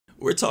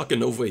We're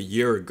talking over a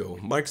year ago,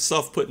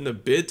 Microsoft put in a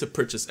bid to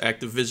purchase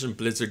Activision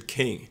Blizzard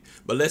King.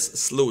 But let's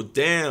slow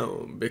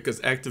down because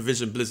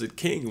Activision Blizzard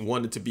King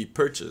wanted to be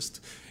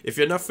purchased. If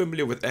you're not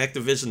familiar with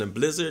Activision and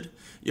Blizzard,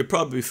 you're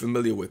probably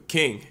familiar with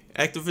King.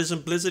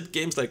 Activision Blizzard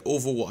games like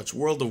Overwatch,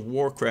 World of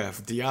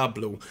Warcraft,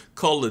 Diablo,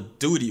 Call of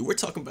Duty. We're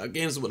talking about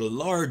games with a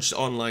large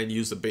online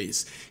user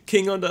base.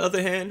 King, on the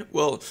other hand,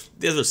 well,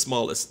 they're the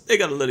smallest. They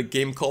got a little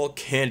game called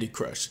Candy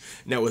Crush.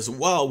 Now it's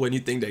wild when you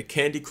think that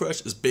Candy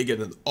Crush is bigger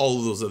than all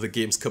of those other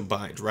games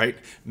combined, right?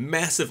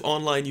 Massive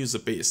online user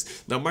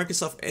base. Now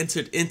Microsoft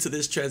entered into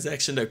this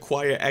transaction to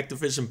acquire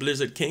Activision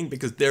Blizzard King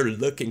because they're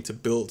looking to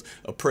build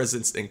a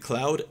presence in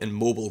cloud and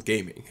mobile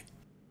gaming.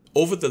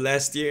 Over the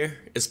last year,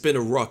 it's been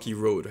a rocky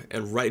road,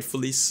 and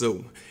rightfully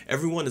so.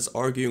 Everyone is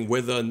arguing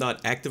whether or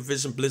not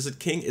Activision Blizzard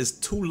King is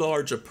too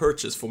large a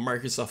purchase for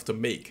Microsoft to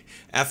make.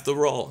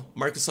 After all,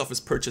 Microsoft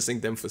is purchasing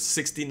them for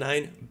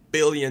 $69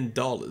 billion.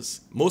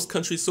 Most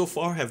countries so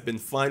far have been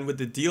fine with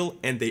the deal,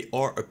 and they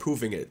are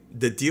approving it.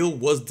 The deal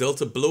was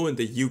dealt a blow in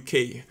the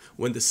UK,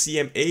 when the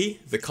CMA,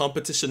 the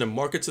Competition and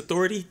Markets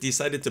Authority,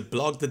 decided to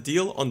block the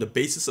deal on the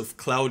basis of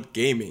cloud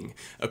gaming.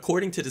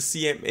 According to the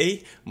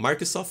CMA,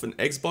 Microsoft and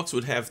Xbox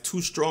would have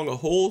too strong a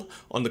hold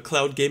on the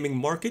cloud gaming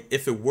market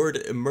if it were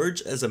to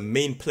emerge as a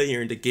main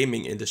player in the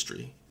gaming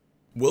industry.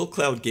 Will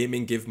cloud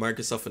gaming give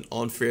Microsoft an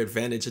unfair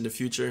advantage in the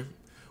future?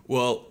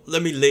 Well,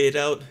 let me lay it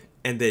out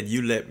and then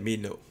you let me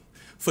know.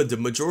 For the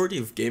majority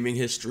of gaming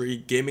history,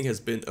 gaming has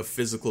been a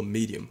physical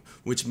medium,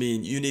 which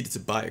means you needed to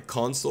buy a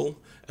console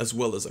as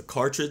well as a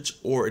cartridge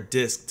or a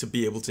disc to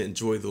be able to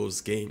enjoy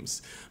those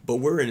games. But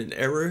we're in an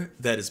era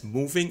that is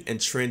moving and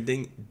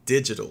trending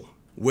digital.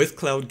 With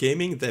cloud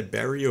gaming, that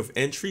barrier of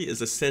entry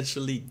is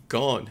essentially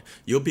gone.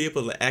 You'll be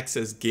able to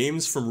access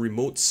games from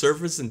remote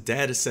servers and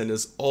data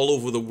centers all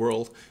over the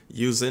world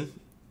using,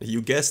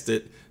 you guessed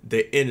it,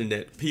 the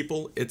internet.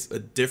 People, it's a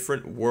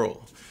different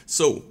world.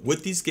 So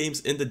with these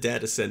games in the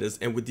data centers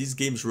and with these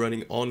games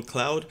running on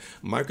cloud,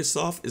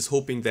 Microsoft is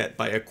hoping that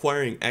by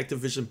acquiring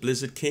Activision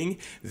Blizzard King,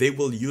 they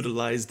will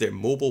utilize their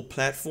mobile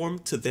platform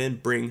to then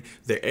bring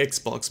their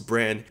Xbox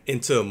brand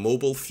into a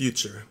mobile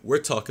future. We're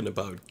talking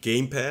about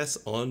Game Pass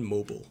on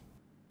mobile.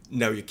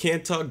 Now you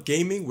can't talk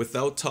gaming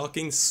without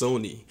talking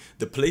Sony.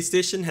 The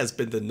PlayStation has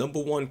been the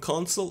 #1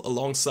 console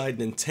alongside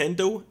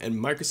Nintendo, and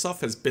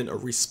Microsoft has been a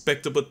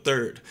respectable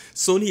third.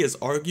 Sony has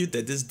argued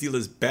that this deal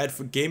is bad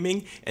for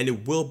gaming and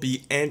it will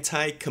be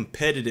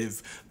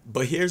anti-competitive.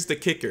 But here's the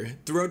kicker,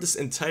 throughout this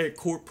entire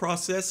court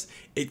process,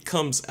 it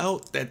comes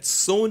out that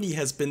Sony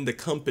has been the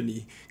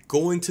company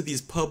going to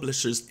these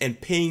publishers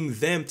and paying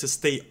them to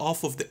stay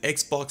off of the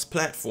Xbox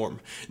platform.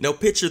 Now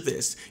picture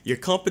this, your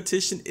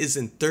competition is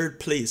in third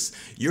place,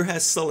 you're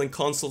selling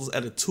consoles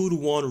at a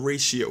 2-to-1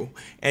 ratio,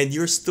 and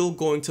you're still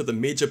going to the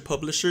major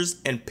publishers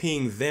and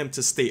paying them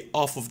to stay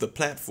off of the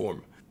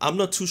platform. I'm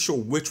not too sure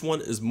which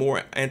one is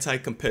more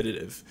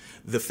anti-competitive.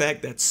 The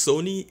fact that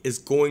Sony is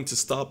going to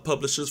stop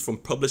publishers from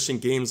publishing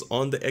games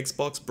on the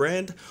Xbox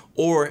brand,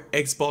 or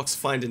Xbox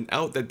finding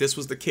out that this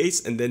was the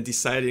case and then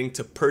deciding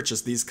to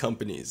purchase these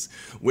companies.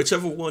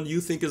 Whichever one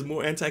you think is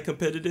more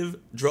anti-competitive,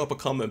 drop a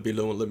comment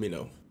below and let me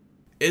know.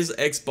 Is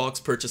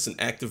Xbox purchasing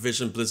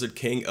Activision Blizzard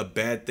King a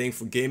bad thing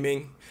for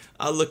gaming?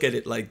 I look at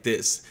it like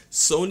this.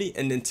 Sony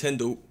and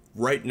Nintendo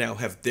right now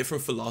have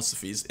different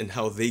philosophies in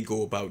how they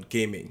go about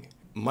gaming.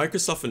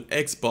 Microsoft and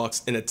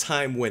Xbox, in a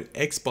time when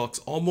Xbox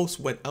almost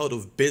went out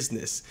of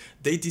business,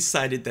 they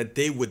decided that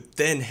they would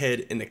then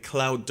head in a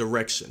cloud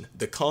direction.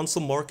 The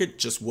console market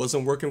just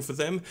wasn't working for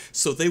them,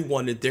 so they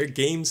wanted their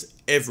games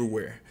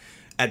everywhere.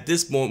 At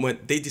this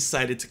moment, they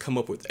decided to come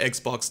up with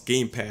Xbox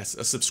Game Pass,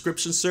 a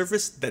subscription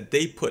service that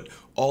they put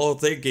all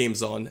their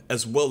games on,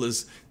 as well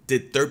as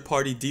did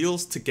third-party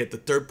deals to get the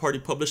third-party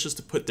publishers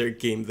to put their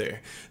game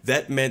there.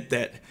 That meant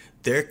that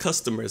their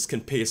customers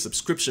can pay a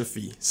subscription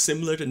fee,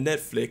 similar to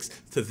Netflix,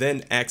 to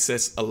then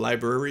access a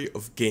library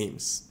of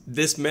games.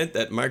 This meant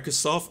that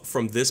Microsoft,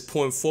 from this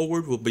point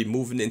forward, will be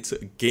moving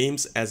into a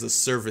games as a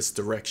service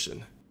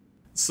direction.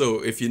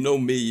 So if you know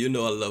me, you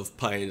know I love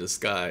pie in the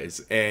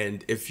skies,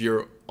 and if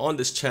you're on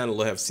this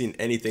channel or have seen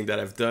anything that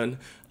I've done,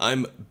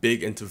 I'm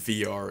big into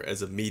VR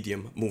as a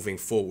medium moving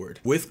forward.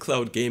 With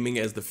cloud gaming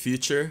as the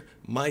future,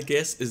 my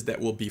guess is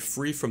that we'll be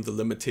free from the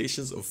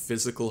limitations of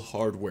physical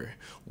hardware.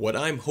 What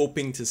I'm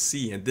hoping to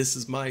see, and this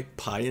is my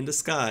pie in the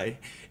sky,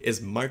 is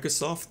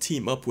Microsoft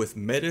team up with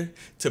Meta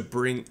to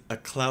bring a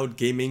cloud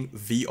gaming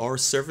VR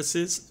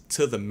services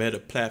to the Meta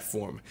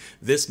platform.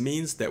 This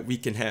means that we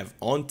can have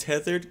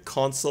untethered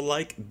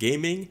console-like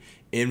gaming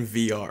in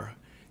VR,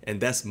 and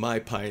that's my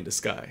pie in the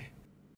sky.